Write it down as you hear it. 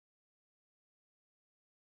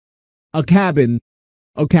A cabin.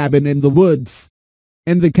 A cabin in the woods.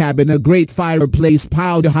 In the cabin a great fireplace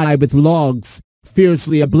piled high with logs,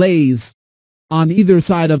 fiercely ablaze. On either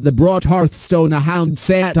side of the broad hearthstone a hound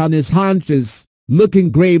sat on his haunches,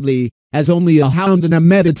 looking gravely, as only a hound in a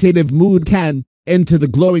meditative mood can, into the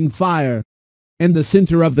glowing fire. In the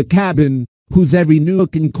center of the cabin, whose every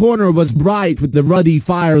nook and corner was bright with the ruddy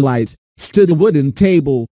firelight, stood a wooden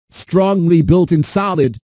table, strongly built and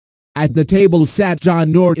solid. At the table sat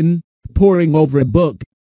John Norton, poring over a book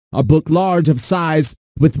large of size,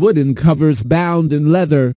 with wooden covers bound in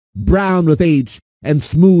leather, brown with age, and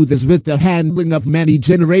smooth as with the handling of many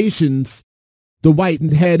generations. The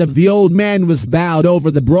whitened head of the old man was bowed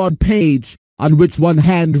over the broad page, on which one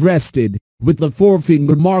hand rested, with the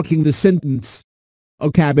forefinger marking the sentence.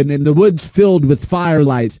 A cabin in the woods filled with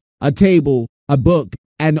firelight, a table, a book,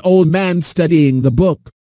 an old man studying the book.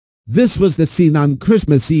 This was the scene on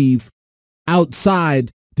Christmas Eve.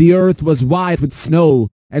 Outside, the earth was white with snow,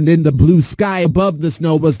 and in the blue sky above the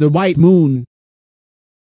snow was the white moon.